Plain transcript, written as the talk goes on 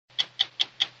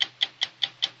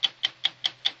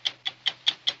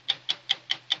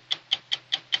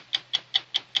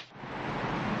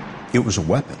It was a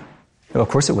weapon. Of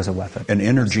course it was a weapon. An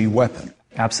energy weapon.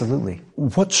 Absolutely.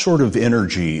 What sort of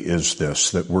energy is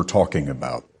this that we're talking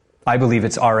about? I believe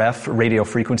it's RF, radio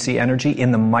frequency energy,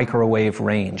 in the microwave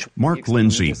range. Mark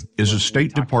Lindsay is a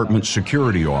State Department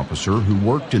security officer who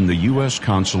worked in the U.S.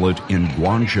 consulate in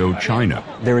Guangzhou, China.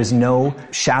 There is no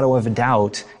shadow of a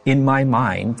doubt in my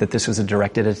mind that this was a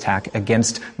directed attack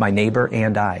against my neighbor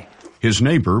and I. His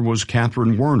neighbor was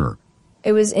Catherine Werner.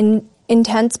 It was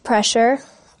intense pressure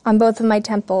on both of my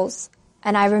temples,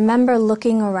 and I remember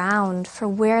looking around for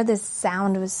where this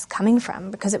sound was coming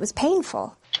from because it was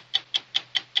painful.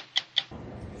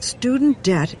 Student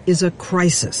debt is a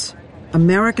crisis.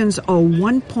 Americans owe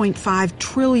 $1.5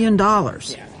 trillion.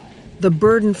 The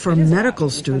burden for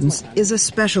medical students is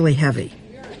especially heavy.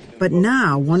 But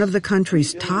now one of the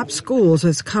country's top schools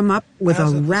has come up with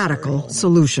a radical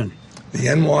solution. The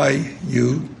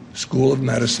NYU School of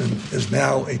Medicine is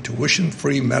now a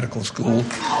tuition-free medical school.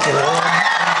 Oh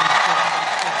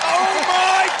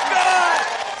my God!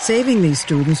 Saving these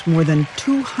students more than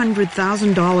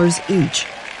 $200,000 each,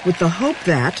 with the hope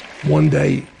that one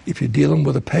day, if you're dealing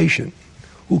with a patient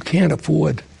who can't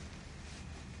afford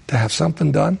to have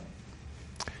something done,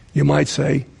 you might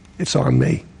say, it's on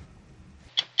me.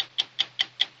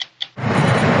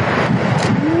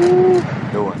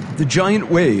 The giant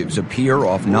waves appear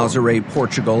off Nazaré,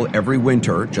 Portugal every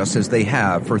winter, just as they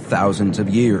have for thousands of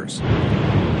years.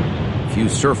 Few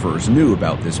surfers knew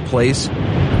about this place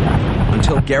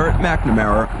until Garrett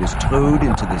McNamara was towed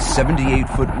into the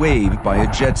 78-foot wave by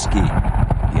a jet ski.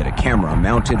 He had a camera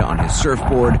mounted on his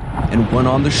surfboard and went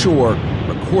on the shore,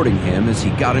 recording him as he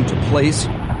got into place,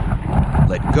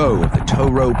 let go of the tow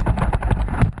rope,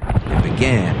 and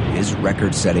began his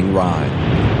record-setting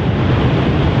ride.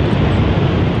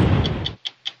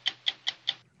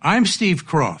 I'm Steve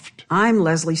Croft. I'm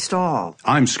Lesley Stahl.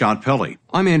 I'm Scott Pelley.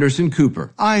 I'm Anderson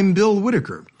Cooper. I'm Bill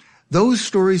Whitaker. Those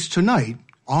stories tonight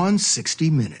on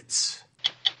 60 Minutes.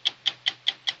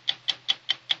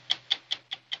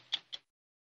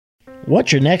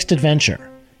 What's your next adventure?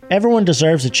 Everyone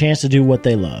deserves a chance to do what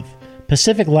they love.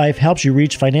 Pacific Life helps you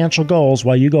reach financial goals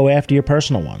while you go after your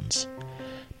personal ones.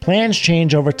 Plans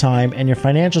change over time, and your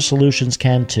financial solutions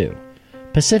can too.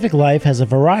 Pacific Life has a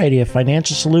variety of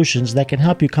financial solutions that can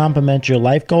help you complement your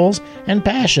life goals and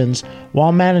passions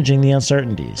while managing the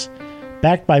uncertainties.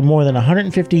 Backed by more than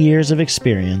 150 years of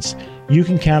experience, you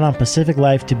can count on Pacific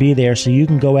Life to be there so you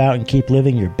can go out and keep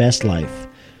living your best life.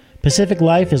 Pacific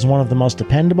Life is one of the most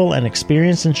dependable and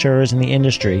experienced insurers in the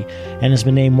industry and has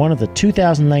been named one of the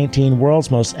 2019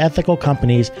 World's Most Ethical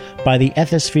Companies by the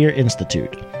Ethisphere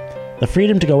Institute. The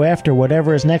freedom to go after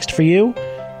whatever is next for you?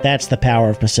 That's the power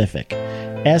of Pacific.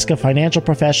 Ask a financial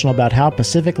professional about how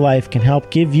Pacific Life can help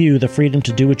give you the freedom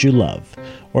to do what you love,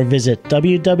 or visit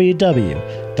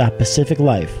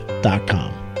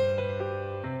www.pacificlife.com.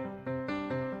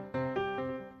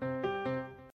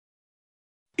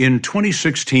 In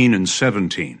 2016 and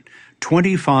 17,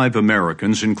 25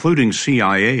 Americans, including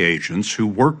CIA agents who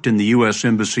worked in the U.S.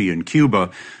 Embassy in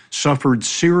Cuba, suffered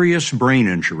serious brain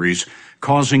injuries,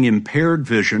 causing impaired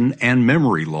vision and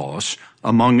memory loss,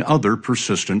 among other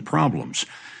persistent problems.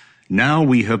 Now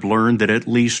we have learned that at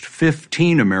least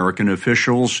 15 American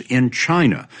officials in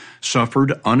China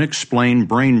suffered unexplained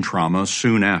brain trauma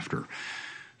soon after.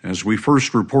 As we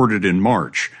first reported in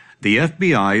March, the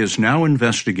FBI is now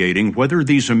investigating whether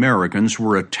these Americans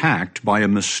were attacked by a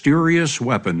mysterious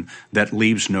weapon that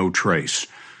leaves no trace.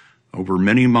 Over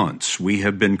many months, we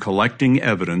have been collecting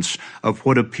evidence of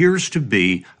what appears to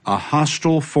be a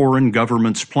hostile foreign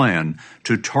government's plan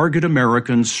to target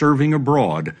Americans serving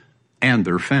abroad and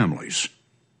their families.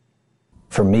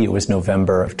 For me, it was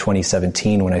November of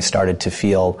 2017 when I started to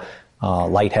feel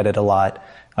lightheaded a lot.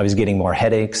 I was getting more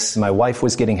headaches. My wife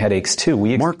was getting headaches too.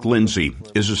 Mark Lindsay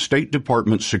is a State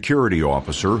Department security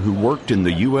officer who worked in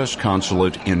the U.S.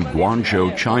 consulate in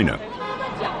Guangzhou, China.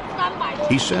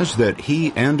 He says that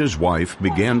he and his wife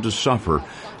began to suffer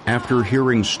after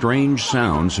hearing strange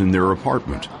sounds in their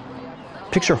apartment.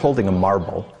 Picture holding a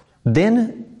marble.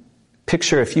 Then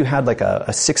picture if you had like a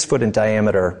 6-foot in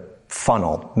diameter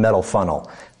funnel, metal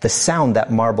funnel, the sound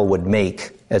that marble would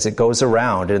make as it goes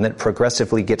around, and it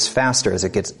progressively gets faster as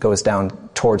it goes down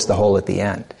towards the hole at the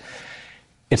end.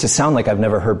 It's a sound like I've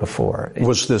never heard before.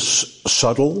 Was this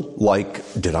subtle? Like,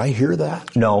 did I hear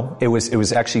that? No, it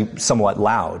was actually somewhat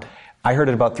loud. I heard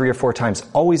it about 3 or 4 times,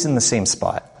 always in the same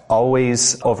spot,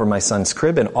 always over my son's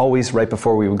crib, and always right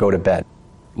before we would go to bed.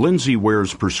 Lindsay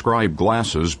wears prescribed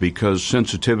glasses because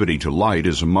sensitivity to light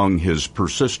is among his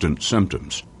persistent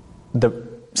symptoms. The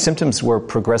symptoms were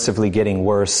progressively getting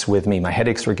worse with me. My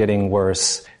headaches were getting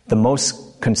worse. The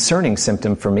most concerning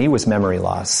symptom for me was memory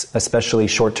loss, especially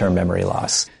short-term memory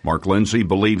loss. Mark Lindsay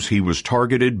believes he was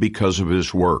targeted because of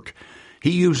his work.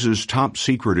 He uses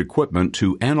top-secret equipment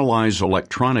to analyze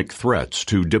electronic threats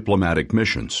to diplomatic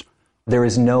missions. There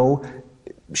is no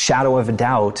shadow of a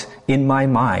doubt in my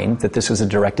mind that this was a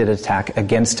directed attack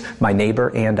against my neighbor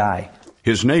and I.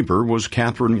 His neighbor was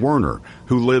Catherine Werner,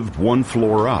 who lived one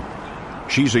floor up.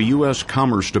 She's a U.S.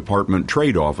 Commerce Department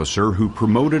trade officer who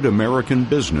promoted American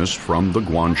business from the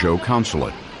Guangzhou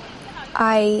consulate.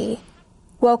 I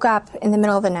woke up in the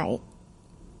middle of the night,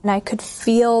 and I could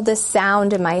feel this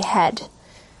sound in my head.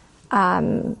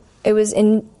 It was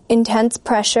intense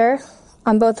pressure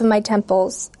on both of my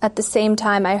temples. At the same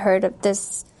time, I heard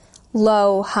this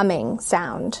low humming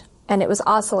sound, and it was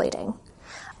oscillating.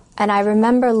 And I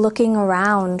remember looking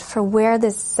around for where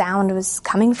this sound was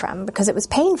coming from because it was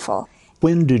painful.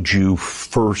 When did you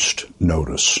first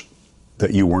notice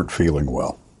that you weren't feeling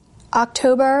well?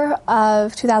 October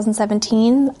of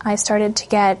 2017, I started to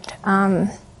get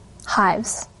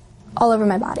hives all over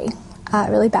my body,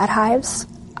 really bad hives.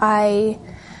 I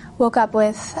woke up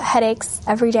with headaches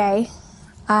every day.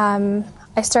 I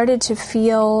started to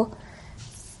feel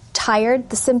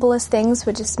tired. The simplest things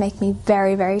would just make me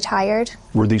very, very tired.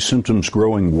 Were these symptoms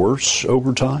growing worse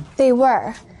over time? They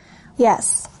were,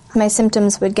 yes. My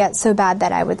symptoms would get so bad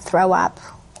that I would throw up,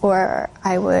 or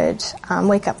I would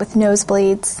wake up with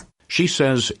nosebleeds. She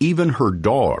says even her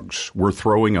dogs were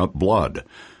throwing up blood.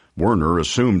 Werner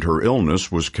assumed her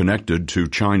illness was connected to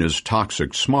China's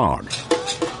toxic smog.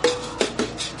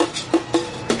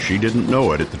 She didn't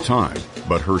know it at the time,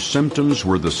 but her symptoms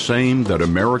were the same that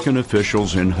American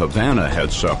officials in Havana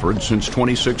had suffered since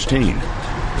 2016.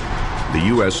 The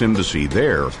U.S. Embassy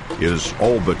there is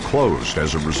all but closed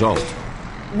as a result.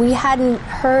 We hadn't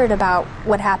heard about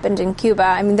what happened in Cuba.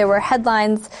 I mean, there were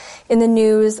headlines in the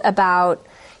news about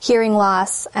hearing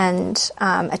loss and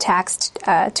attacks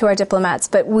to our diplomats,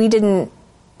 but we didn't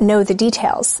know the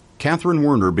details. Catherine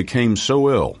Werner became so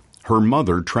ill, her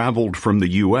mother traveled from the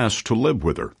U.S. to live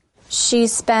with her. She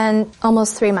spent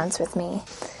almost 3 months with me.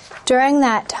 During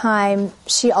that time,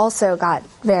 she also got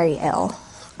very ill,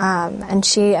 and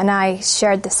she and I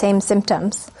shared the same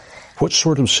symptoms. What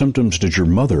sort of symptoms did your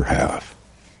mother have?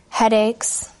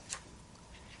 Headaches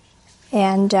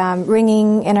and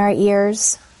ringing in our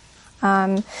ears.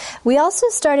 We also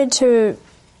started to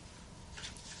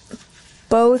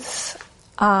both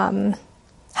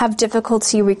have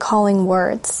difficulty recalling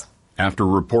words. After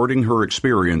reporting her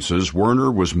experiences,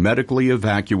 Werner was medically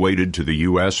evacuated to the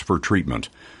U.S. for treatment.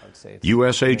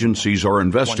 U.S. agencies are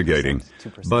investigating,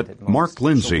 but Mark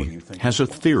Lindsay has a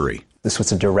theory. This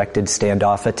was a directed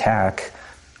standoff attack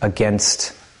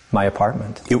against my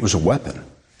apartment. It was a weapon.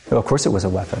 Of course it was a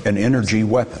weapon. An energy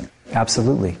weapon.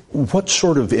 Absolutely. What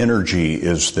sort of energy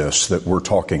is this that we're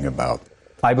talking about?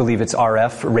 I believe it's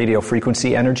RF, radio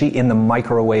frequency energy, in the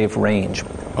microwave range.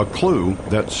 A clue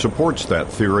that supports that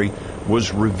theory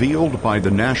was revealed by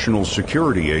the National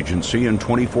Security Agency in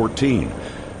 2014.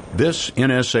 This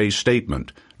NSA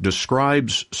statement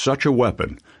describes such a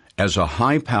weapon as a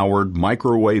high-powered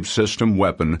microwave system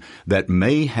weapon that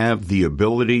may have the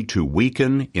ability to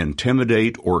weaken,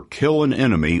 intimidate, or kill an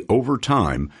enemy over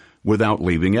time without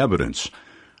leaving evidence.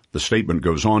 The statement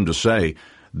goes on to say,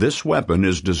 this weapon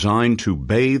is designed to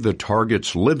bathe the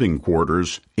target's living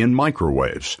quarters in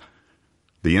microwaves.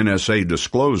 The NSA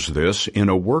disclosed this in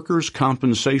a workers'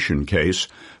 compensation case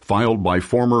filed by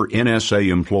former NSA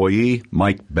employee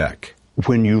Mike Beck.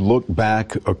 When you look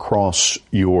back across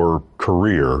your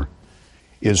career,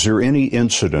 is there any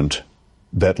incident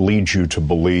that leads you to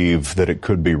believe that it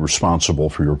could be responsible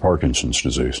for your Parkinson's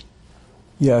disease?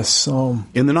 Yes.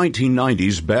 In the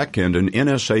 1990s, Beck and an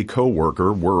NSA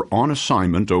coworker were on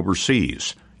assignment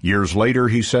overseas. Years later,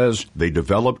 he says, they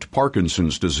developed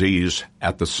Parkinson's disease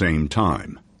at the same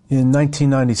time. In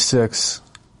 1996,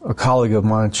 a colleague of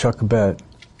mine, Chuck Bett,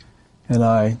 and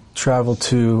I traveled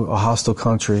to a hostile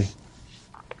country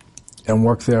and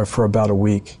worked there for about a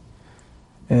week.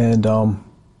 And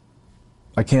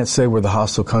I can't say we're the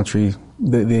hostile country,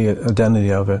 the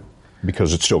identity of it.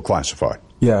 Because it's still classified.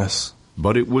 Yes.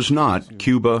 But it was not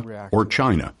Cuba or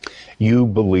China. You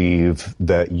believe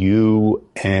that you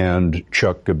and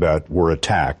Chuck Bett were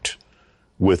attacked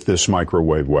with this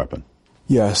microwave weapon?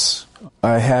 Yes.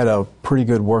 I had a pretty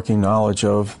good working knowledge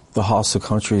of the hostile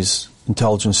country's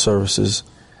intelligence services,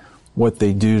 what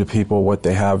they do to people, what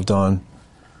they have done,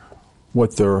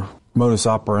 what their modus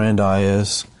operandi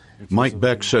is. Mike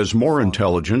Beck says more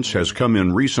intelligence has come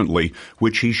in recently,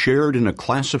 which he shared in a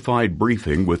classified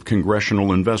briefing with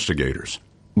congressional investigators.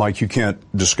 Mike, you can't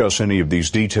discuss any of these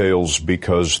details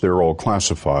because they're all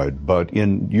classified, but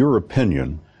in your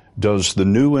opinion, does the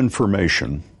new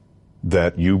information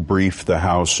that you briefed the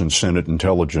House and Senate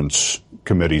Intelligence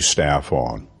Committee staff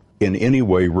on in any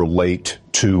way relate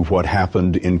to what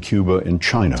happened in Cuba and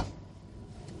China?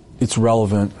 It's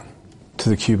relevant to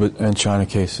the Cuba and China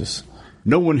cases.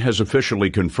 No one has officially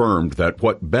confirmed that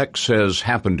what Beck says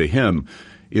happened to him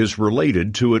is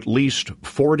related to at least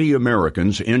 40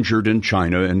 Americans injured in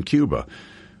China and Cuba.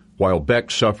 While Beck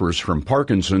suffers from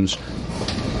Parkinson's,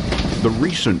 the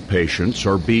recent patients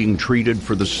are being treated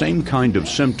for the same kind of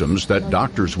symptoms that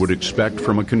doctors would expect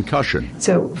from a concussion.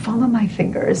 So follow my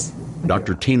fingers.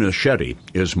 Dr. Tina Shetty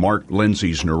is Mark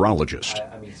Lindsay's neurologist.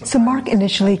 So Mark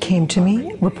initially came to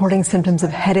me reporting symptoms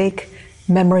of headache,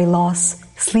 memory loss,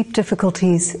 sleep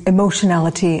difficulties,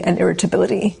 emotionality, and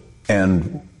irritability.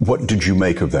 And what did you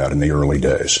make of that in the early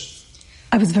days?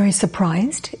 I was very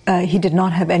surprised. He did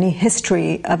not have any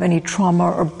history of any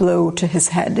trauma or blow to his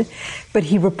head, but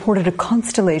he reported a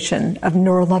constellation of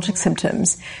neurologic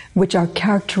symptoms which are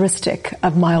characteristic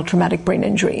of mild traumatic brain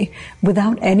injury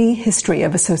without any history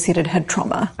of associated head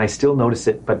trauma. I still notice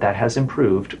it, but that has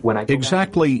improved when I...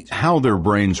 Exactly how their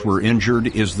brains were injured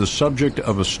is the subject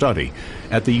of a study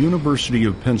at the University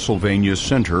of Pennsylvania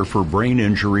Center for Brain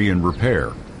Injury and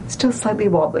Repair. Still slightly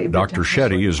wobbly. Dr.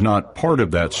 Shetty is not part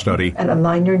of that study, and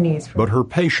align your knees. But her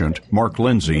patient, Mark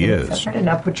Lindsay, is. And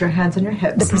now put your hands on your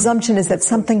hips. The presumption is that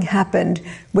something happened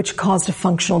which caused a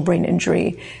functional brain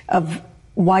injury of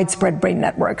widespread brain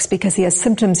networks because he has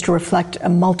symptoms to reflect a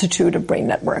multitude of brain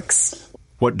networks.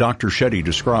 What Dr. Shetty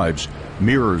describes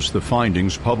mirrors the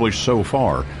findings published so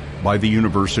far by the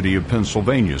University of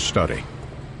Pennsylvania study.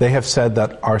 They have said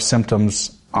that our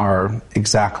symptoms are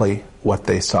exactly what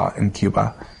they saw in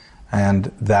Cuba,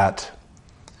 and that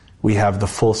we have the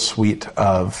full suite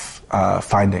of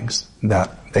findings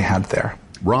that they had there.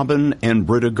 Robin and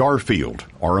Britta Garfield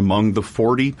are among the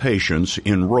 40 patients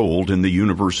enrolled in the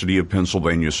University of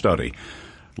Pennsylvania study.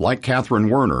 Like Catherine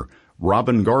Werner,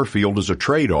 Robin Garfield is a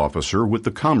trade officer with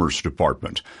the Commerce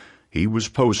Department. He was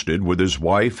posted with his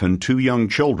wife and 2 young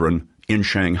children in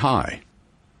Shanghai.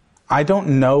 I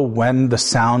don't know when the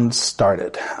sound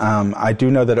started. I do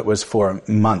know that it was for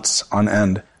months on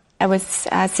end. I was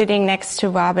sitting next to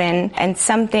Robin, and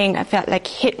something I felt like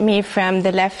hit me from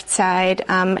the left side,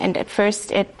 and at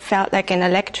first it felt like an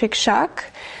electric shock,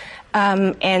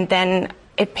 and then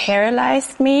it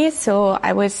paralyzed me, so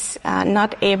I was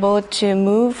not able to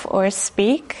move or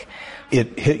speak.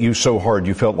 It hit you so hard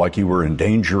you felt like you were in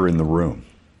danger in the room.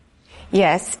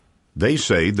 Yes. They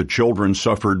say the children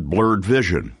suffered blurred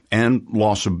vision and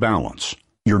loss of balance.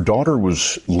 Your daughter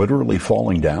was literally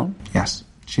falling down? Yes.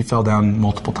 She fell down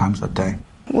multiple times that day.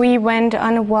 We went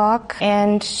on a walk,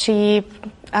 and she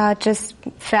just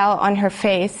fell on her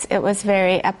face. It was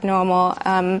very abnormal.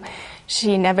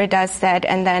 She never does that.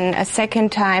 And then a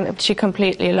second time, she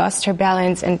completely lost her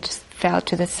balance and just fell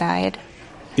to the side.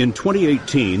 In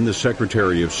 2018, the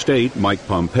Secretary of State, Mike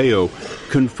Pompeo,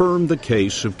 confirmed the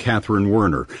case of Catherine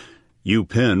Werner.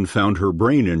 UPenn found her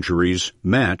brain injuries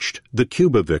matched the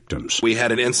Cuba victims. We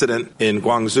had an incident in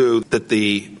Guangzhou that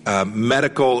the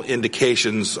medical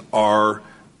indications are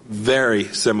very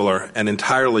similar and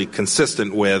entirely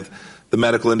consistent with the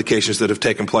medical indications that have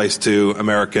taken place to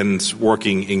Americans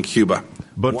working in Cuba.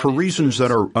 But for reasons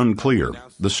that are unclear,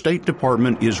 the State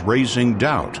Department is raising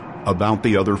doubt about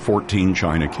the other 14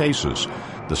 China cases.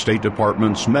 The State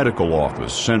Department's medical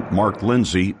office sent Mark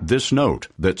Lindsay this note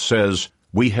that says,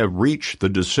 "We have reached the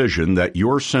decision that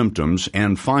your symptoms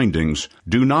and findings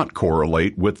do not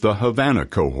correlate with the Havana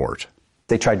cohort."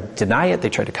 They tried to deny it, they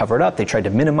tried to cover it up, they tried to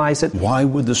minimize it. Why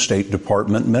would the State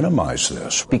Department minimize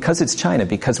this? Because it's China,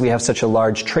 because we have such a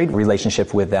large trade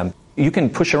relationship with them. You can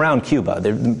push around Cuba.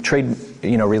 The trade,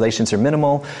 relations are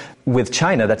minimal. With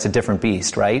China, that's a different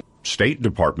beast, right? State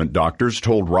Department doctors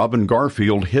told Robin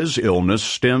Garfield his illness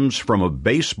stems from a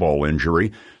baseball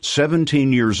injury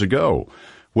 17 years ago,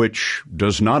 which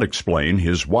does not explain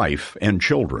his wife and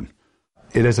children.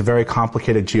 It is a very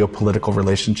complicated geopolitical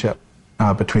relationship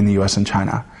between the U.S. and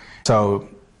China. So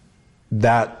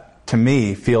that, to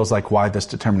me, feels like why this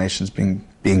determination is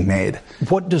being made.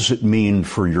 What does it mean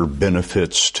for your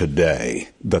benefits today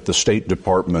that the State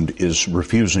Department is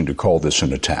refusing to call this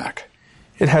an attack?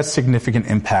 It has significant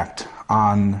impact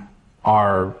on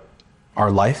our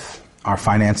life, our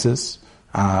finances,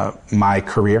 my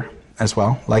career as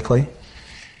well, likely.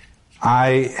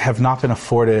 I have not been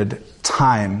afforded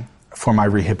time for my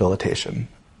rehabilitation.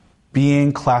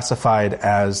 Being classified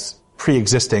as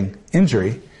pre-existing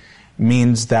injury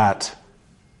means that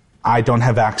I don't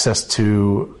have access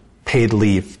to paid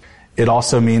leave It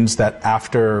also means that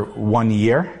after 1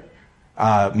 year,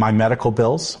 my medical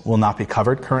bills will not be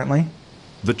covered currently.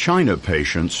 The China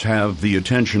patients have the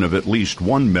attention of at least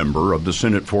one member of the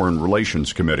Senate Foreign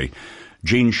Relations Committee.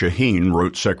 Jean Shaheen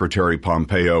wrote Secretary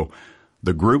Pompeo,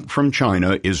 "The group from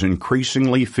China is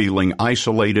increasingly feeling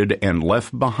isolated and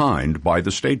left behind by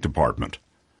the State Department."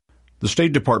 The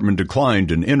State Department declined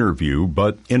an interview,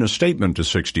 but in a statement to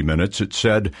 60 Minutes, it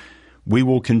said, "We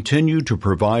will continue to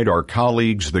provide our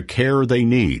colleagues the care they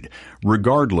need,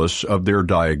 regardless of their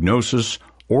diagnosis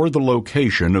or the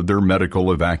location of their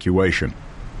medical evacuation."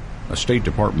 A State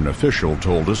Department official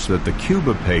told us that the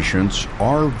Cuba patients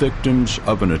are victims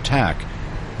of an attack,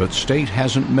 but state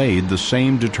hasn't made the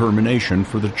same determination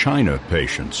for the China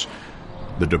patients.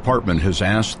 The department has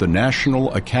asked the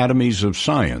National Academies of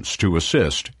Science to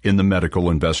assist in the medical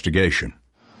investigation.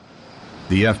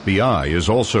 The FBI is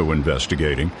also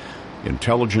investigating.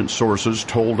 Intelligence sources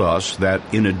told us that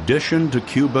in addition to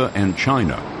Cuba and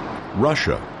China,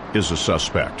 Russia is a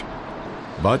suspect.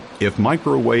 But if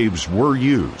microwaves were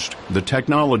used, the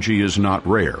technology is not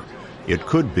rare. It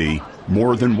could be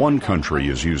more than one country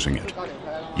is using it.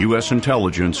 U.S.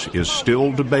 intelligence is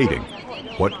still debating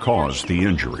what caused the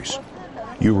injuries.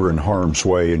 You were in harm's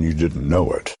way and you didn't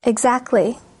know it.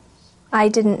 Exactly. I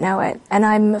didn't know it. And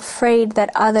I'm afraid that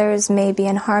others may be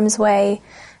in harm's way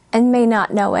and may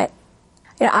not know it.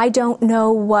 I don't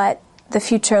know what the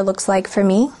future looks like for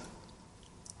me,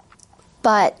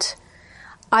 but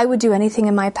I would do anything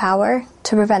in my power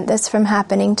to prevent this from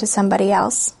happening to somebody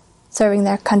else serving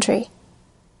their country.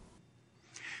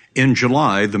 In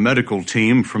July, the medical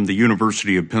team from the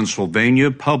University of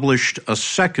Pennsylvania published a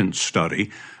second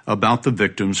study about the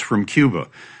victims from Cuba.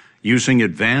 Using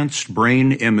advanced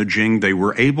brain imaging, they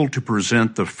were able to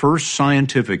present the first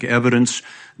scientific evidence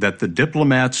that the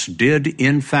diplomats did,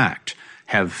 in fact,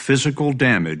 have physical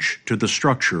damage to the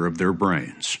structure of their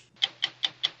brains.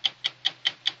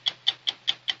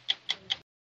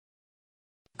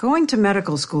 Going to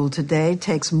medical school today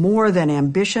takes more than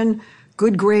ambition,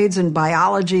 good grades in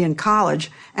biology in college,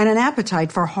 and an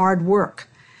appetite for hard work.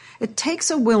 It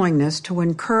takes a willingness to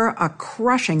incur a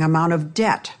crushing amount of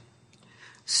debt.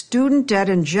 Student debt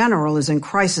in general is in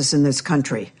crisis in this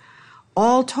country.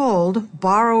 All told,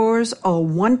 borrowers owe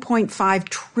 $1.5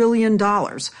 trillion,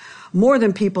 more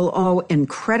than people owe in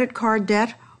credit card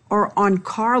debt or on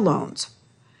car loans.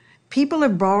 People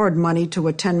have borrowed money to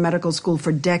attend medical school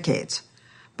for decades,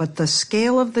 but the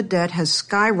scale of the debt has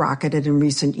skyrocketed in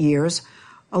recent years,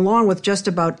 along with just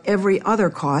about every other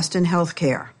cost in health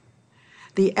care.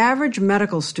 The average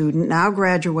medical student now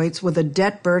graduates with a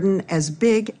debt burden as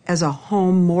big as a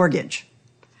home mortgage.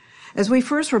 As we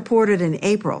first reported in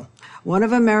April, one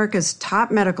of America's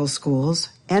top medical schools,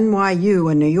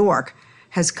 NYU in New York,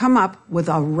 has come up with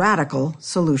a radical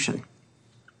solution.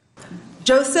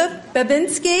 Joseph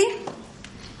Babinski.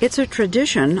 It's a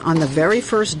tradition on the very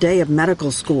first day of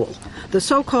medical school, the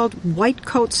so-called white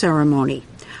coat ceremony,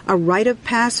 a rite of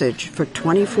passage for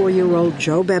 24-year-old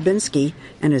Joe Babinski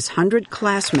and his 100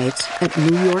 classmates at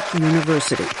New York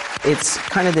University. It's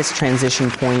kind of this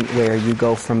transition point where you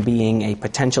go from being a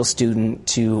potential student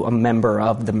to a member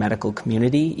of the medical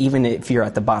community, even if you're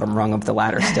at the bottom rung of the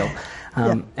ladder still.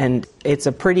 And it's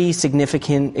a pretty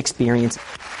significant experience.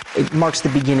 It marks the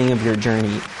beginning of your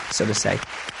journey, so to say.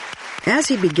 As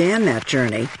he began that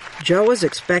journey, Joe was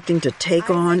expecting to take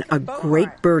on a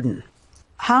great burden.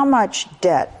 How much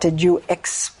debt did you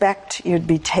expect you'd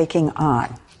be taking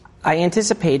on? I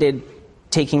anticipated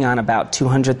taking on about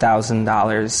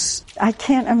 $200,000. I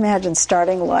can't imagine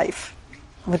starting life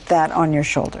with that on your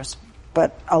shoulders.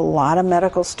 But a lot of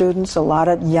medical students, a lot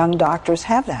of young doctors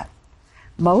have that.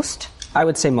 Most? I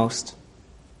would say most.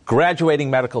 Graduating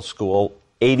medical school,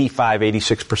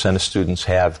 86% of students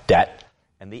have debt.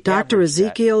 Dr.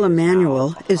 Ezekiel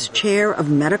Emanuel is chair of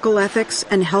medical ethics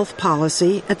and health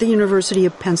policy at the University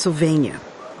of Pennsylvania.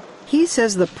 He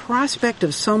says the prospect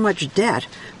of so much debt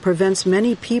prevents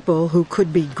many people who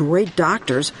could be great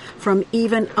doctors from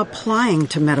even applying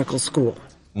to medical school.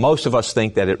 Most of us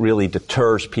think that it really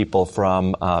deters people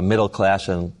from middle class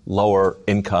and lower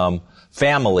income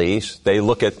families. They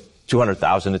look at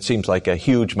 $200,000, it seems like a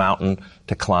huge mountain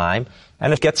to climb,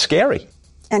 and it gets scary.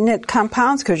 And it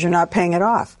compounds because you're not paying it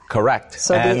off. Correct.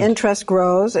 So the interest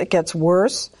grows, it gets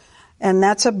worse, and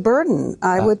that's a burden.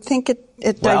 I would think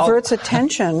it diverts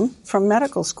attention from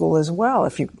medical school as well,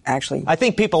 if you actually... I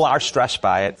think people are stressed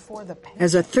by it.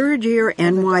 As a third-year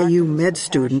NYU med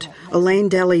student, Elaine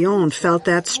DeLeon felt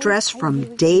that stress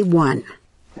from day one.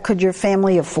 Could your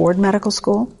family afford medical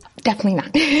school? Definitely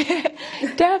not.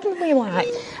 Definitely not.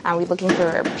 We're looking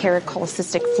for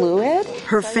pericholecystic fluid.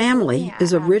 Her family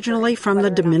is originally from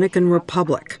the Dominican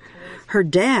Republic. Her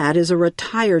dad is a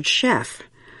retired chef.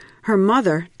 Her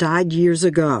mother died years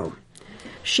ago.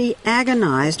 She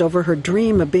agonized over her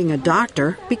dream of being a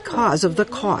doctor because of the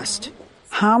cost.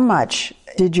 How much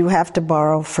did you have to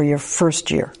borrow for your first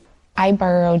year? I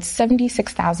borrowed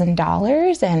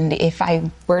 $76,000, and if I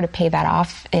were to pay that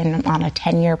off on a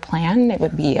 10-year plan, it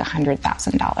would be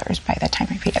 $100,000 by the time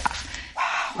I paid it off.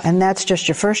 Wow. And that's just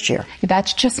your first year?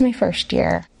 That's just my first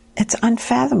year. It's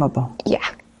unfathomable. Yeah.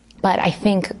 But I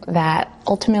think that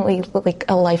ultimately, like,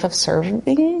 a life of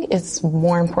serving is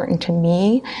more important to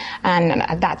me, and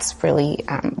that's really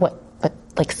what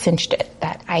cinched it,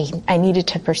 that I needed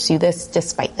to pursue this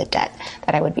despite the debt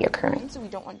that I would be incurring.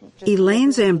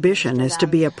 Elaine's ambition is to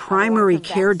be a primary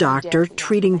care doctor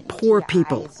treating poor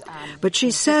people, but she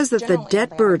says that the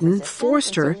debt burden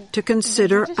forced her to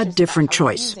consider a different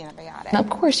choice. And of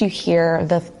course, you hear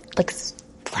the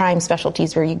prime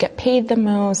specialties where you get paid the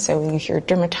most, so you hear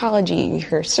dermatology, you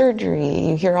hear surgery,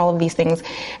 you hear all of these things,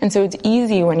 and so it's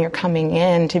easy when you're coming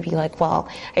in to be like, well,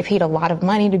 I paid a lot of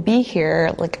money to be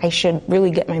here, like I should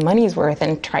really get my money's worth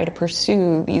and try to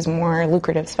pursue these more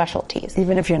lucrative specialties.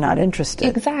 Even if you're not interested.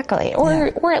 Exactly,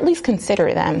 or at least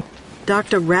consider them.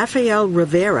 Dr. Rafael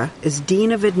Rivera is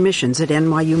Dean of Admissions at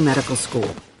NYU Medical School.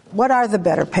 What are the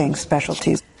better paying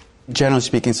specialties? Generally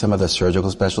speaking, some of the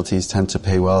surgical specialties tend to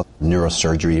pay well.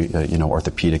 Neurosurgery,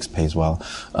 orthopedics pays well.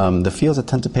 The fields that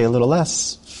tend to pay a little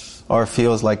less are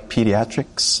fields like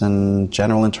pediatrics and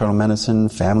general internal medicine,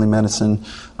 family medicine,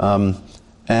 and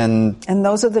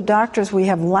those are the doctors we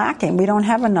have lacking. We don't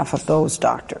have enough of those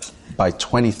doctors. By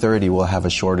 2030, we'll have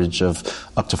a shortage of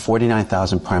up to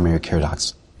 49,000 primary care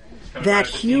docs. That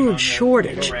huge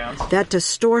shortage, that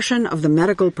distortion of the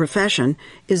medical profession,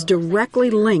 is directly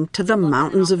linked to the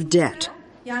mountains of debt.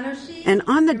 And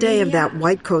on the day of that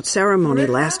white coat ceremony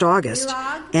last August,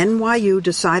 NYU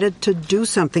decided to do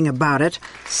something about it,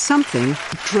 something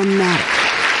dramatic.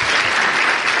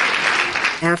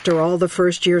 After all the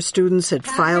first-year students had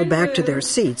filed back to their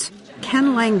seats, Ken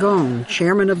Langone,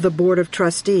 chairman of the Board of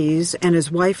Trustees, and his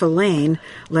wife Elaine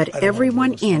let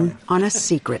everyone in on a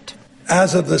secret.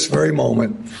 As of this very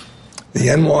moment, the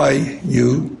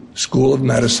NYU School of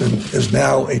Medicine is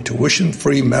now a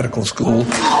tuition-free medical school.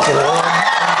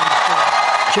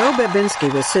 Joe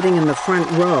Babinski was sitting in the front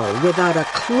row without a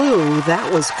clue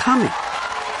that was coming.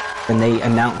 And they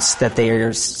announced that they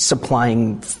are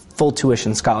supplying full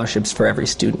tuition scholarships for every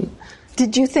student.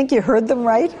 Did you think you heard them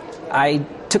right? I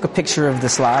took a picture of the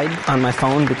slide on my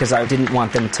phone because I didn't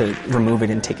want them to remove it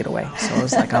and take it away. So I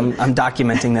was like, I'm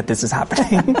documenting that this is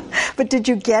happening. But did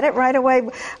you get it right away?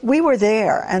 We were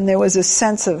there, and there was a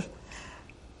sense of,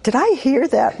 did I hear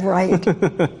that right?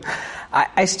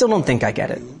 I still don't think I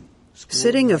get it.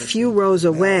 Sitting a few rows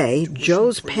away,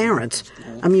 Joe's parents,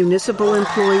 a municipal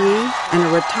employee and a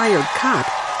retired cop,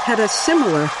 had a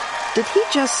similar, did he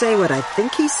just say what I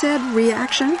think he said,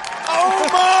 reaction? Oh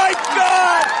my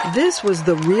God! This was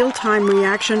the real-time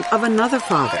reaction of another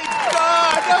father.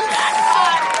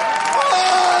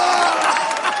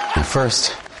 At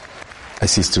first, I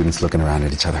see students looking around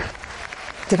at each other.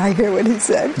 Did I hear what he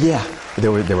said? Yeah.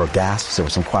 There were gasps, there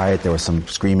was some quiet, there was some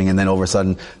screaming, and then all of a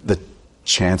sudden, the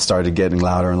chants started getting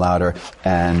louder and louder,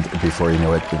 and before you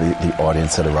knew it, the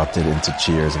audience had erupted into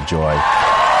cheers of joy.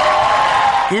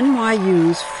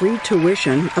 NYU's free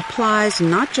tuition applies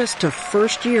not just to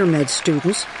first-year med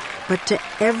students, but to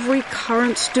every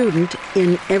current student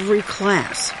in every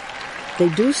class. They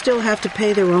do still have to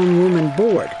pay their own room and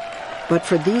board, but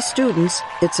for these students,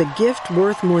 it's a gift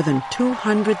worth more than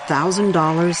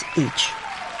 $200,000 each.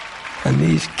 And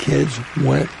these kids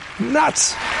went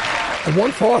nuts. And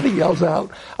one father yells out,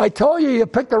 "I told you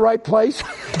picked the right place."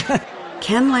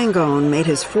 Ken Langone made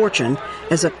his fortune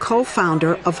as a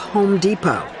co-founder of Home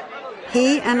Depot.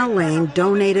 He and Elaine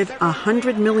donated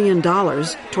 $100 million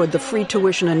toward the free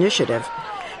tuition initiative,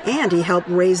 and he helped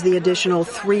raise the additional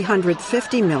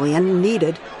 $350 million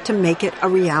needed to make it a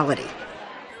reality.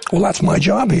 Well, that's my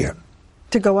job here.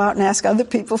 To go out and ask other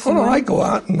people for money? I go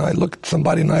out and I look at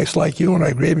somebody nice like you and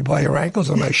I grab you by your ankles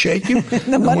and I shake you.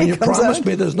 And when you promise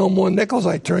me there's no more nickels,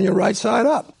 I turn you right side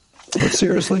up. But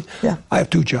seriously, I have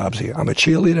two jobs here. I'm a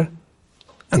cheerleader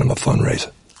and I'm a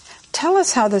fundraiser. Tell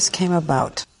us how this came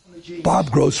about. Bob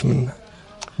Grossman,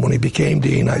 when he became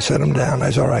dean, I set him down. I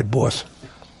said, "All right, boss,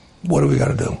 what do we got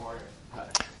to do?"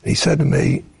 And he said to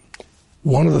me,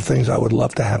 "One of the things I would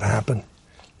love to have happen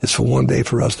is for one day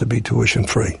for us to be tuition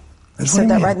free." You said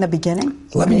that right in the beginning?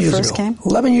 11 years ago.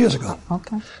 11 years ago.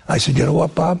 Okay. I said, "You know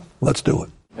what, Bob? Let's do it."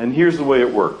 And here's the way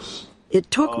it works. It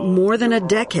took more than a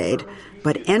decade,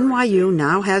 but NYU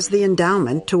now has the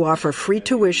endowment to offer free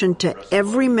tuition to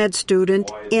every med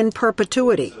student in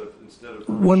perpetuity.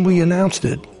 When we announced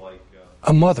it,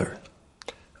 a mother,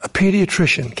 a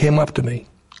pediatrician, came up to me,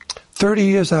 30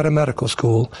 years out of medical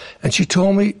school, and she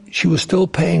told me she was still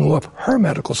paying off her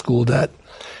medical school debt.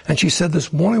 And she said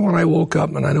this morning when I woke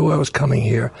up and I knew I was coming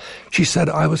here, she said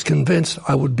I was convinced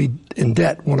I would be in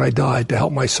debt when I died to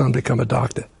help my son become a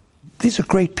doctor. These are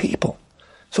great people.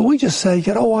 So we just say,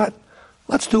 you know what,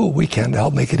 let's do what we can to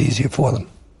help make it easier for them.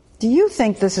 Do you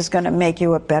think this is going to make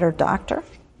you a better doctor?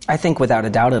 I think without a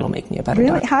doubt it'll make me a better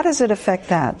doctor. Really? How does it affect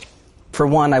that? For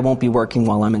one, I won't be working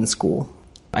while I'm in school.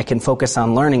 I can focus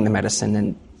on learning the medicine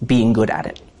and being good at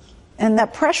it. And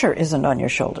that pressure isn't on your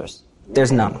shoulders?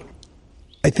 There's none.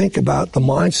 I think about the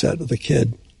mindset of the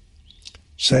kid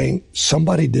saying,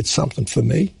 somebody did something for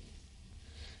me.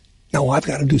 Now I've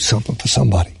got to do something for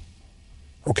somebody.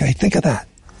 Okay, think of that.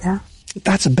 Yeah.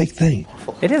 That's a big thing.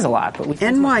 It is a lot. But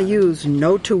NYU's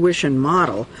no tuition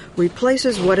model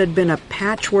replaces what had been a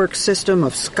patchwork system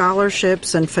of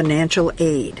scholarships and financial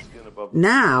aid.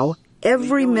 Now,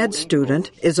 every med student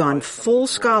is on full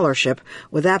scholarship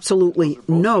with absolutely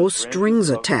no strings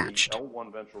attached.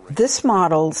 This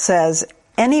model says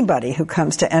anybody who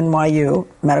comes to NYU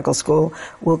medical school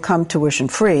will come tuition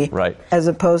free, right, as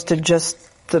opposed to just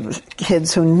the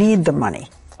kids who need the money.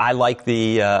 I like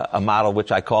a model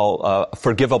which I call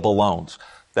forgivable loans,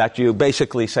 that you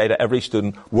basically say to every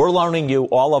student, we're loaning you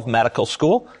all of medical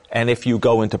school, and if you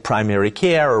go into primary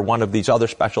care or one of these other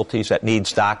specialties that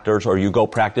needs doctors, or you go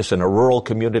practice in a rural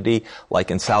community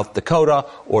like in South Dakota,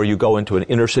 or you go into an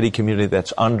inner city community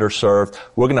that's underserved,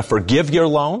 we're going to forgive your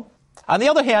loan. On the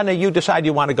other hand, you decide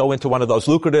you want to go into one of those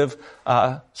lucrative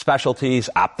specialties,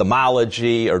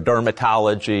 ophthalmology or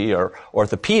dermatology or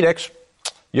orthopedics,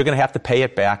 you're going to have to pay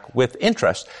it back with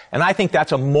interest. And I think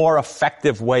that's a more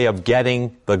effective way of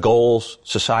getting the goals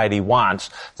society wants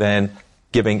than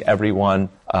giving everyone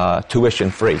tuition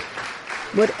free.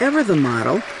 Whatever the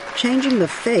model, changing the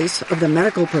face of the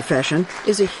medical profession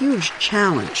is a huge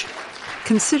challenge.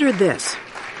 Consider this.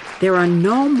 There are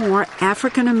no more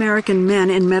African American men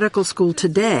in medical school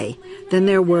today than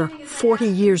there were 40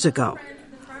 years ago.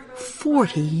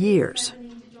 40 years.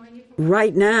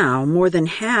 Right now, more than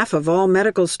half of all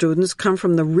medical students come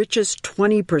from the richest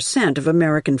 20% of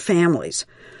American families.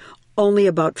 Only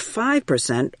about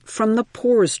 5% from the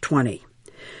poorest 20%.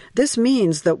 This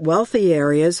means that wealthy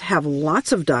areas have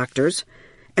lots of doctors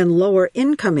and lower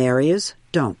income areas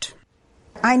don't.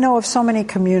 I know of so many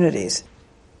communities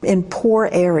in poor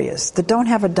areas that don't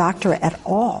have a doctor at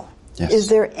all. Yes. Is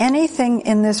there anything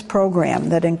in this program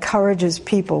that encourages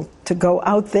people to go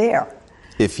out there?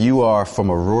 If you are from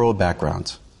a rural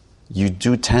background, you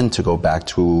do tend to go back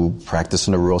to practice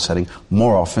in a rural setting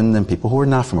more often than people who are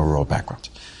not from a rural background.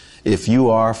 If you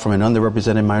are from an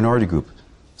underrepresented minority group,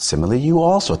 similarly, you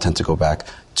also tend to go back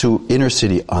to inner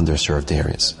city underserved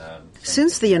areas.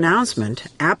 Since the announcement,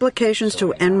 applications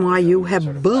to NYU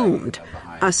have boomed,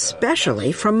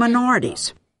 especially from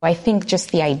minorities. I think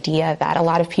just the idea that a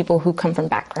lot of people who come from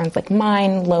backgrounds like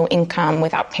mine, low income,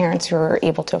 without parents who are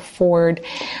able to afford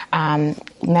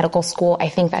medical school, I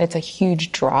think that it's a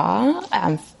huge draw.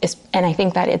 And I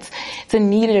think that it's a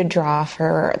needed draw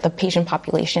for the patient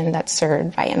population that's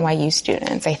served by NYU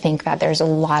students. I think that there's a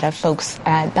lot of folks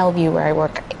at Bellevue where I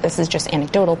work, this is just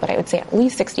anecdotal, but I would say at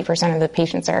least 60% of the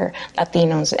patients are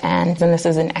Latinos, and this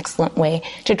is an excellent way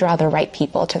to draw the right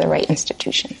people to the right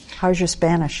institution. How's your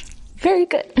Spanish? Very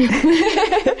good.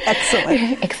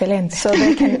 Excellent. Excelente. So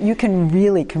you can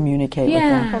really communicate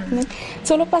with them.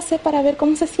 Solo pasé para ver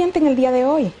cómo se sienten el día de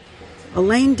hoy.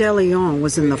 Elaine DeLeon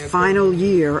was in the final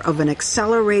year of an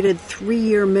accelerated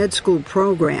 3-year med school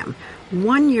program,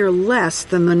 1 year less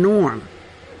than the norm.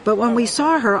 But when we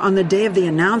saw her on the day of the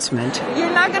announcement,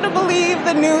 you're not going to believe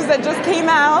the news that just came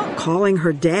out, calling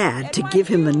her dad to give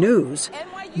him the news,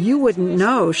 you wouldn't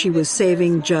know she was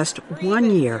saving just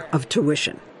 1 year of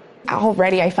tuition.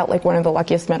 Already I felt like one of the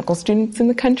luckiest medical students in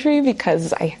the country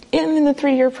because I am in the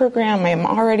 3-year program. I am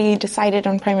already decided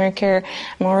on primary care.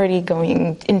 I'm already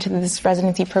going into this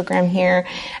residency program here.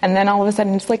 And then all of a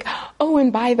sudden it's like, oh,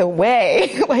 and by the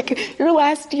way, like your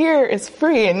last year is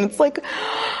free. And it's like,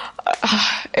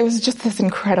 it was just this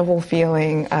incredible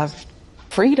feeling of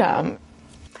freedom.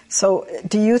 So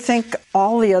do you think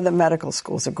all the other medical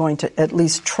schools are going to at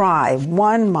least try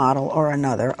one model or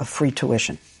another of free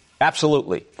tuition?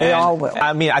 Absolutely. They all will.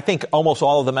 I mean, I think almost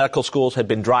all of the medical schools had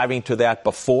been driving to that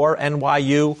before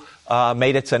NYU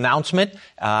made its announcement,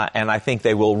 and I think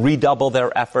they will redouble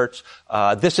their efforts.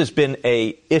 This has been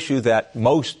an issue that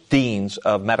most deans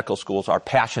of medical schools are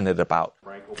passionate about.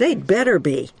 They'd better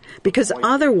be, because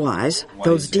otherwise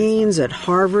those deans at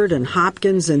Harvard and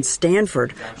Hopkins and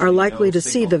Stanford are likely to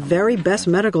see the very best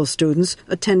medical students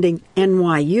attending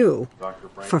NYU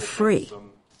for free.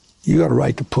 You got a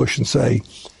right to push and say,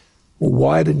 well,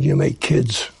 why didn't you make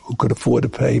kids who could afford to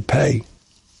pay?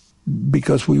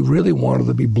 Because we really wanted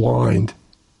to be blind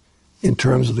in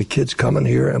terms of the kids coming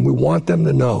here, and we want them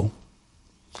to know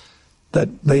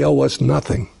that they owe us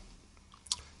nothing.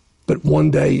 But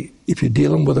one day, if you're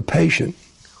dealing with a patient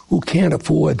who can't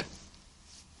afford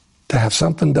to have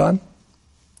something done,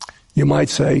 you might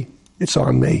say, it's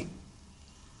on me.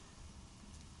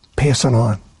 Pass it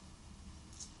on.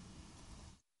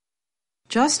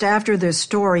 Just after this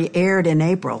story aired in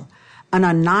April, an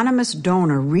anonymous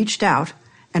donor reached out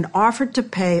and offered to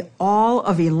pay all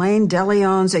of Elaine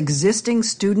DeLeon's existing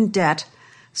student debt,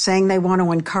 saying they want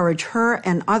to encourage her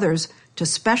and others to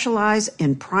specialize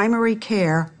in primary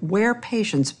care where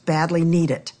patients badly need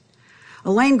it.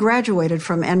 Elaine graduated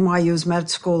from NYU's med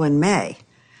school in May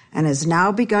and has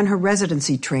now begun her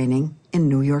residency training in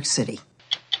New York City.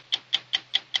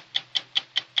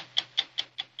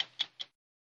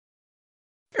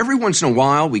 Every once in a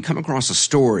while, we come across a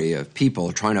story of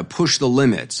people trying to push the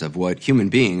limits of what human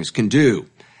beings can do.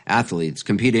 Athletes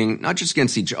competing not just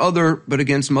against each other, but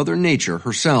against Mother Nature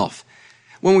herself.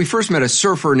 When we first met a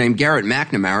surfer named Garrett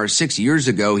McNamara 6 years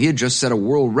ago, he had just set a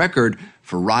world record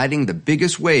for riding the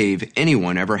biggest wave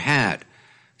anyone ever had.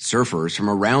 Surfers from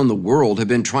around the world have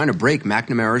been trying to break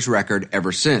McNamara's record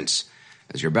ever since.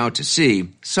 As you're about to see,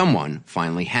 someone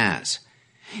finally has.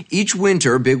 Each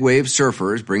winter, big wave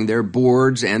surfers bring their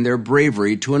boards and their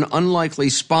bravery to an unlikely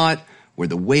spot where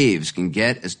the waves can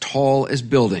get as tall as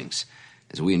buildings.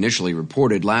 As we initially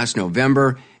reported last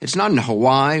November, it's not in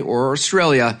Hawaii or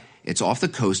Australia. It's off the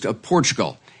coast of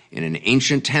Portugal, in an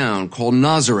ancient town called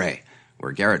Nazaré,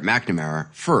 where Garrett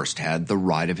McNamara first had the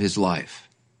ride of his life.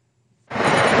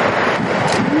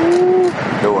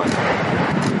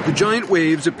 The giant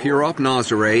waves appear off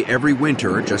Nazaré every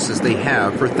winter, just as they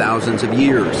have for thousands of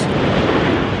years.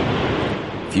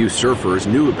 Few surfers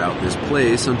knew about this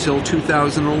place until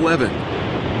 2011,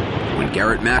 when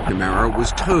Garrett McNamara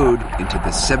was towed into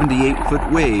the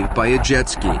 78-foot wave by a jet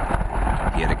ski.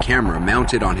 He had a camera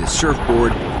mounted on his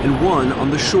surfboard and one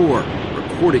on the shore,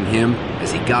 recording him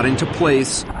as he got into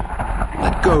place,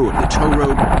 let go of the tow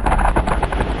rope,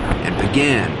 and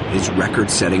began his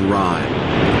record-setting ride.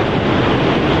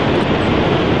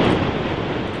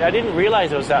 I didn't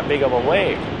realize it was that big of a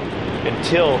wave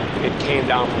until it came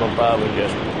down from above and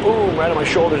just boom, right on my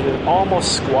shoulders, and it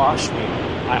almost squashed me.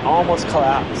 I almost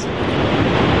collapsed.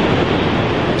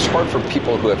 It's hard for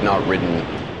people who have not ridden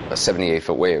a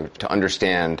 78-foot wave to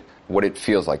understand what it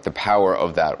feels like, the power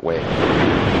of that wave.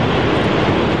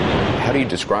 How do you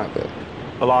describe it?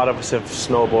 A lot of us have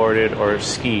snowboarded or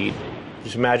skied.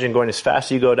 Just imagine going as fast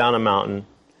as you go down a mountain,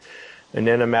 and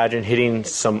then imagine hitting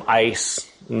some ice,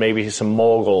 maybe some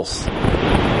moguls.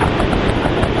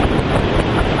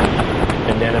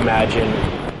 And then imagine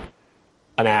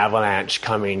an avalanche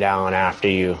coming down after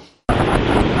you.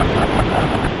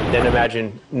 Then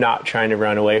imagine not trying to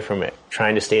run away from it,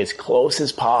 trying to stay as close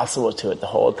as possible to it the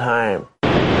whole time.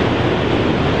 And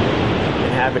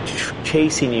have it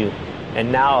chasing you.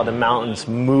 And now the mountain's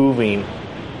moving.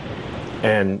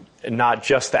 And not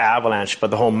just the avalanche, but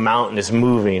the whole mountain is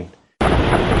moving.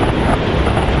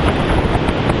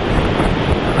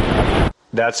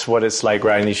 That's what it's like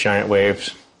riding these giant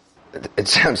waves. It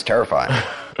sounds terrifying.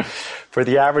 For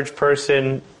the average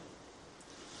person,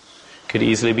 could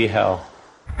easily be hell.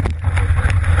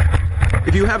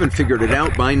 If you haven't figured it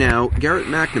out by now, Garrett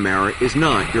McNamara is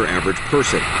not your average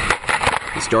person.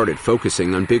 He started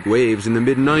focusing on big waves in the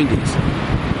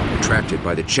mid-90s, attracted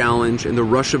by the challenge and the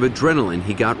rush of adrenaline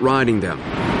he got riding them.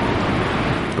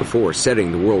 Before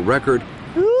setting the world record,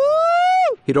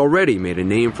 he'd already made a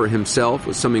name for himself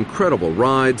with some incredible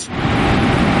rides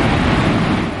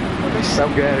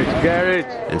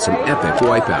and some epic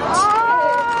wipeouts.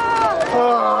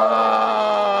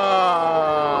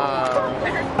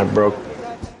 I broke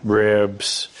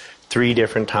ribs 3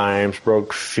 different times,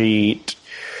 broke feet,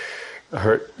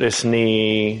 hurt this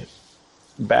knee,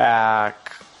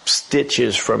 back,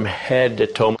 stitches from head to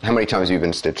toe. How many times have you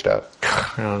been stitched out?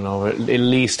 I don't know, at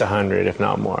least 100, if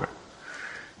not more.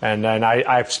 And then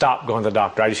I've stopped going to the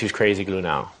doctor. I just use crazy glue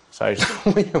now. So I just,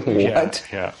 what?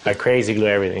 Yeah, I crazy glue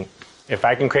everything. If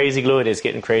I can crazy glue it, it's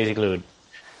getting crazy glued.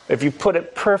 If you put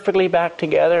it perfectly back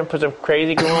together and put some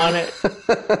crazy glue on it,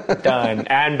 done.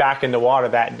 And back in the water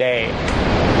that day.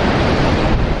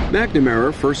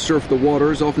 McNamara first surfed the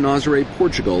waters off Nazaré,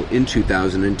 Portugal in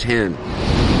 2010.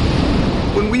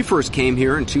 When we first came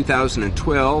here in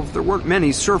 2012, there weren't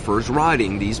many surfers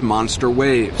riding these monster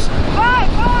waves.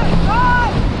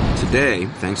 Today,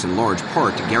 thanks in large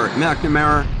part to Garrett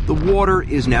McNamara, the water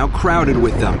is now crowded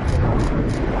with them.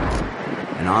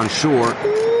 And on shore,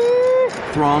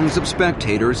 throngs of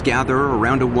spectators gather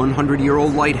around a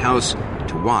 100-year-old lighthouse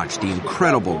to watch the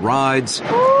incredible rides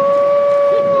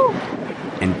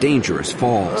and dangerous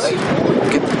falls.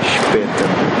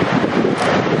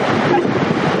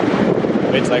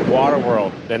 It's like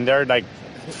Waterworld, and they're like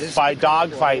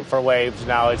dog fight for waves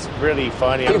now. It's really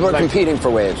funny. People are competing for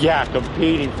waves. Yeah,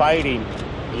 competing, fighting.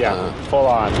 Yeah, full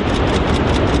on.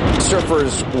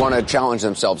 Surfers want to challenge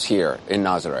themselves here in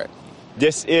Nazaré.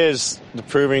 This is the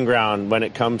proving ground when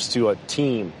it comes to a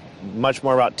team. Much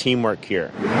more about teamwork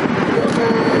here.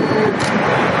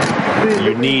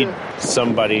 You need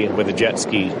somebody with a jet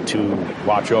ski to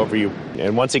watch over you.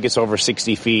 And once it gets over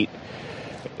 60 feet,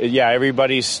 yeah,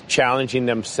 everybody's challenging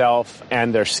themselves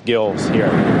and their skills here.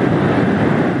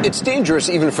 It's dangerous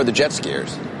even for the jet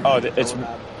skiers. Oh, it's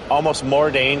almost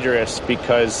more dangerous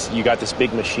because you got this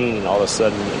big machine. All of a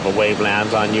sudden, if a wave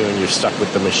lands on you and you're stuck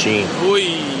with the machine.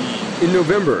 In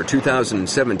November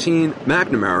 2017,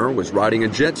 McNamara was riding a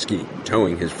jet ski,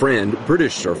 towing his friend,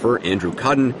 British surfer Andrew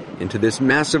Cudden, into this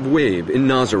massive wave in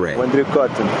Nazaré.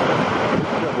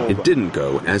 It didn't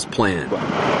go as planned.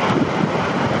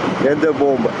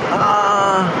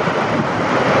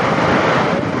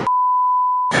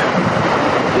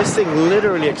 This thing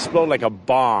literally exploded like a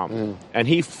bomb, and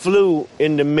he flew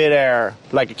into midair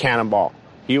like a cannonball.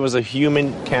 He was a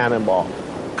human cannonball.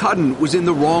 Cudden was in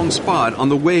the wrong spot on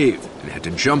the wave and had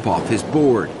to jump off his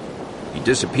board. He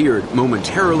disappeared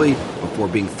momentarily before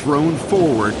being thrown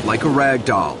forward like a rag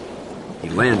doll. He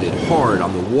landed hard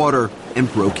on the water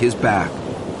and broke his back.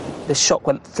 The shock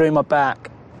went through my back.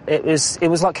 It was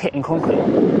like hitting concrete.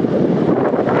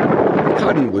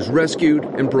 Cudden was rescued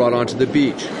and brought onto the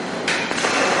beach.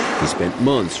 He spent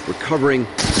months recovering,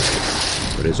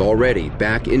 but is already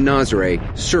back in Nazaré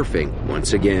surfing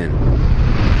once again.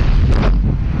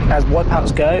 As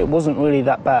wipeouts go, it wasn't really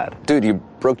that bad. Dude, you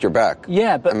broke your back.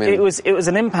 Yeah, but it was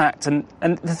an impact, and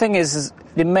the thing is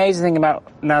the amazing thing about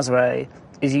Nazaré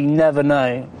is you never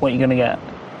know what you're going to get.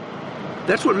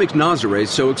 That's what makes Nazaré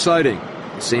so exciting.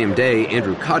 The same day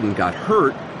Andrew Cudden got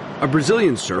hurt, a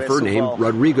Brazilian surfer named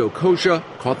Rodrigo Coxa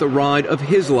caught the ride of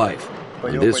his life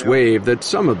on this wave that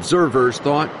some observers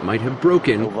thought might have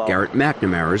broken Garrett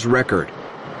McNamara's record.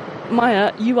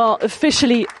 Maya, you are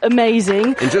officially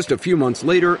amazing. And just a few months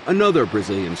later, another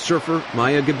Brazilian surfer,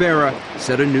 Maya Gabeira,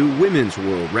 set a new women's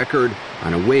world record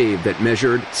on a wave that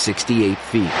measured 68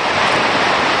 feet.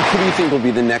 Who do you think will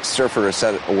be the next surfer to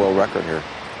set a world record here?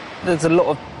 There's a lot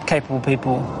of capable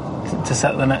people to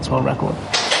set the next world record.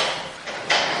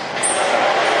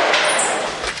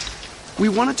 We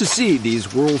wanted to see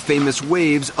these world-famous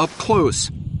waves up close.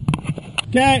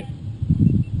 Okay.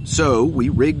 So we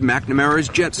rigged McNamara's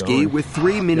jet ski with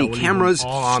 3 mini cameras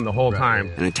all on the whole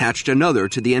time and attached another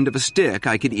to the end of a stick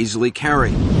I could easily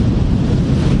carry.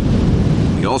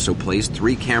 We also placed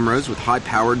 3 cameras with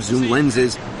high-powered zoom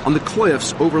lenses on the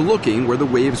cliffs overlooking where the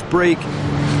waves break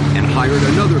and hired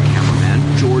another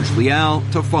cameraman, George Leal,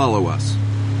 to follow us.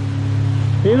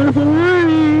 Beautiful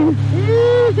morning.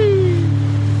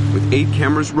 With 8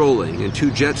 cameras rolling and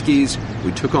 2 jet skis,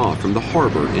 we took off from the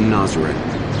harbor in Nazaré.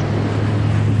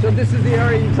 So this is the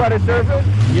area you try to surf it?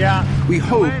 Yeah. We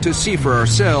hoped to see for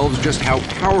ourselves just how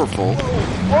powerful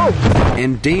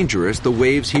and dangerous the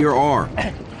waves here are.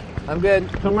 I'm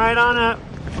good. Come right on up.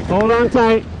 Hold on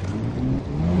tight.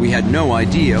 We had no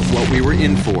idea what we were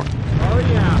in for. Oh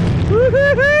yeah.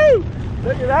 Woo-hoo-hoo!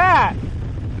 Look at that.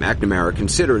 McNamara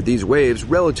considered these waves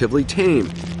relatively tame.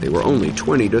 They were only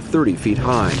 20 to 30 feet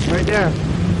high. Right there.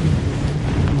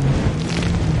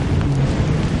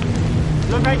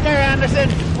 Look right there, Anderson.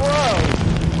 Whoa.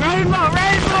 Rainbow,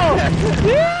 rainbow.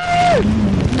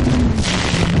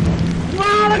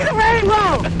 Wow, look at the rainbow.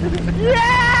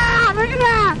 Yeah, look at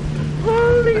that.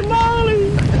 Holy moly.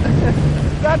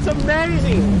 That's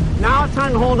amazing. Now it's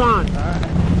time to hold on.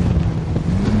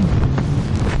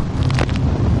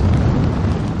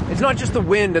 It's not just the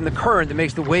wind and the current that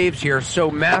makes the waves here so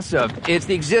massive. It's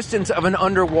the existence of an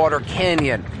underwater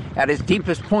canyon. At its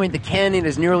deepest point, the canyon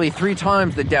is nearly 3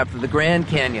 times the depth of the Grand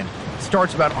Canyon. It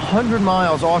starts about 100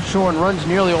 miles offshore and runs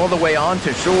nearly all the way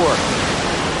onto shore.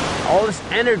 All this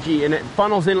energy, and it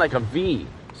funnels in like a V.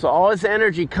 So all this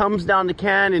energy comes down the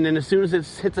canyon, and as soon as it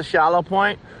hits a shallow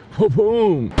point,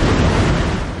 boom.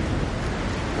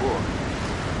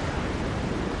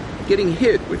 Getting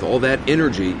hit with all that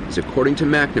energy is, according to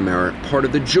McNamara, part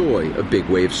of the joy of big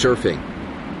wave surfing.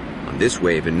 On This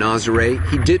wave in Nazare,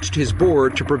 he ditched his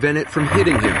board to prevent it from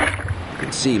hitting him. You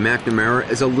can see McNamara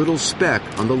as a little speck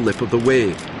on the lip of the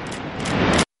wave.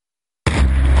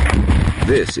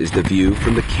 This is the view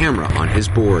from the camera on his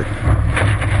board.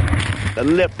 The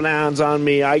lip lands on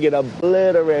me, I get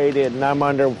obliterated, and I'm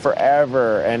under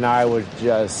forever, and I was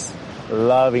just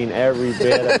loving every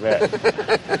bit of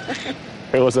it.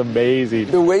 It was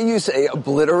amazing. The way you say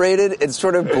obliterated, it's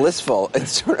sort of blissful.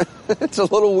 It's a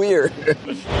little weird.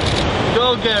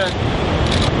 Go get it.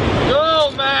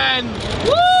 Go, man.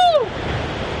 Woo!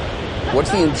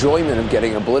 What's the enjoyment of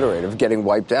getting obliterated, of getting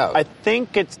wiped out? I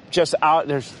think it's just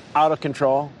out of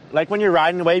control. Like when you're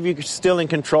riding the wave, you're still in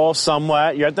control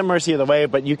somewhat. You're at the mercy of the wave,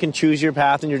 but you can choose your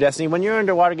path and your destiny. When you're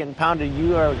underwater getting pounded,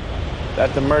 you are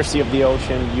at the mercy of the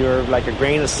ocean. You're like a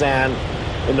grain of sand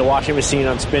in the washing machine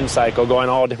on spin cycle, going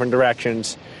all different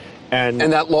directions. And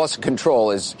that loss of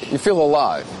control is, you feel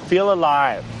alive. Feel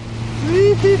alive.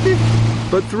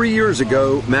 But 3 years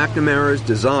ago, McNamara's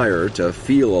desire to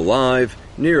feel alive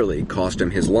nearly cost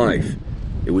him his life.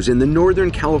 It was in the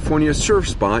Northern California surf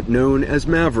spot known as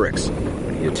Mavericks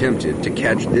when he attempted to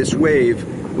catch this wave,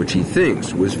 which he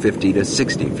thinks was 50 to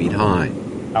 60 feet high.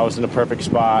 I was in the perfect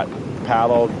spot,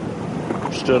 paddled,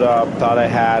 stood up, thought I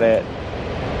had it.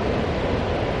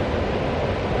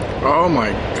 Oh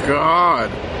my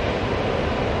God.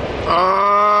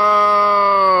 Oh!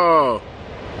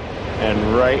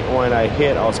 And right when I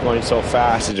hit, I was going so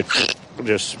fast, it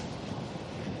just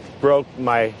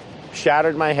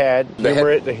shattered my head.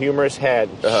 The humerus head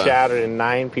shattered in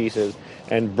 9 pieces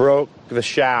and broke the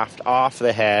shaft off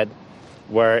the head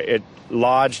where it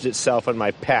lodged itself in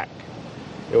my pec.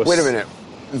 Wait a minute.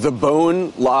 The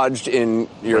bone lodged in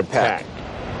your pec.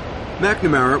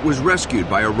 McNamara was rescued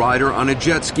by a rider on a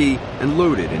jet ski and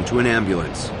loaded into an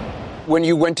ambulance. When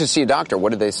you went to see a doctor, what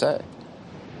did they say?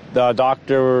 The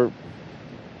doctor,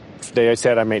 they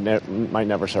said I might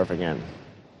never surf again.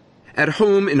 At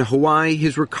home in Hawaii,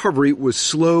 his recovery was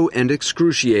slow and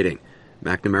excruciating.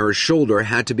 McNamara's shoulder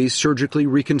had to be surgically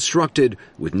reconstructed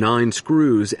with 9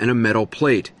 screws and a metal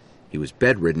plate. He was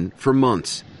bedridden for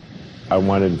months. I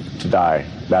wanted to die.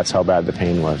 That's how bad the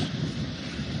pain was.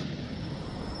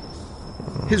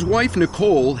 His wife,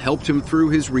 Nicole, helped him through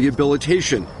his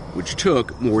rehabilitation, which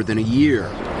took more than a year.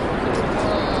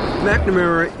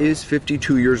 McNamara is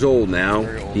 52 years old now.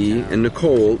 He and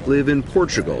Nicole live in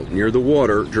Portugal, near the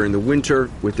water during the winter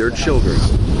with their children.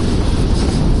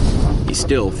 He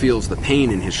still feels the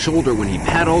pain in his shoulder when he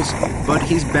paddles, but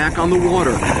he's back on the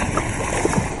water.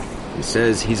 He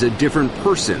says he's a different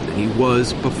person than he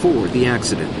was before the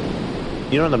accident.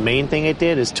 You know, the main thing it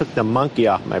did is took the monkey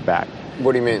off my back.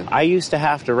 What do you mean? I used to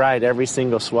have to ride every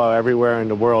single swell everywhere in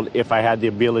the world if I had the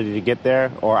ability to get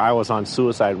there, or I was on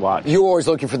suicide watch. You were always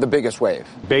looking for the biggest wave.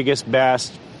 Biggest,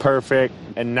 best, perfect.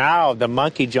 And now the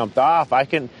monkey jumped off. I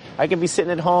can be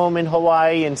sitting at home in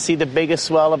Hawaii and see the biggest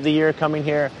swell of the year coming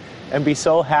here and be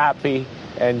so happy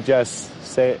and just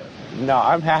say, no,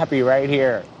 I'm happy right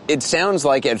here. It sounds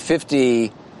like at 50,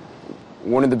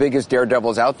 one of the biggest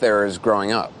daredevils out there is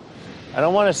growing up. I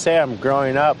don't want to say I'm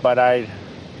growing up, but I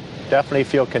definitely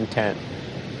feel content.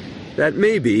 That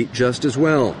may be just as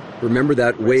well. Remember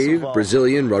that wave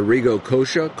Brazilian Rodrigo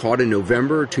Coxa caught in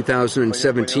November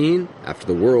 2017 after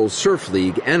the World Surf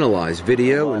League analyzed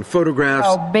video and photographs?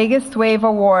 Our biggest wave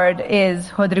award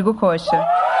is Rodrigo Coxa.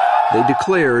 They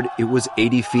declared it was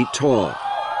 80 feet tall,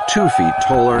 2 feet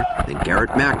taller than Garrett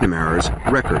McNamara's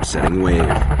record-setting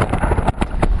wave.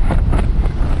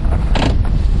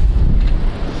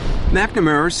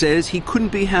 McNamara says he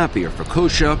couldn't be happier for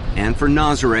Coxa and for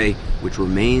Nazare, which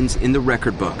remains in the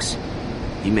record books.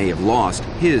 He may have lost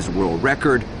his world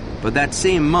record, but that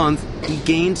same month he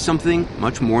gained something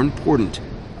much more important,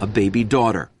 a baby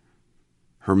daughter.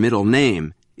 Her middle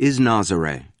name is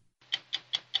Nazare.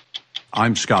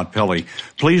 I'm Scott Pelley.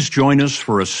 Please join us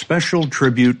for a special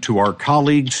tribute to our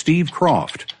colleague Steve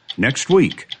Croft next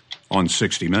week on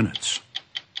 60 Minutes.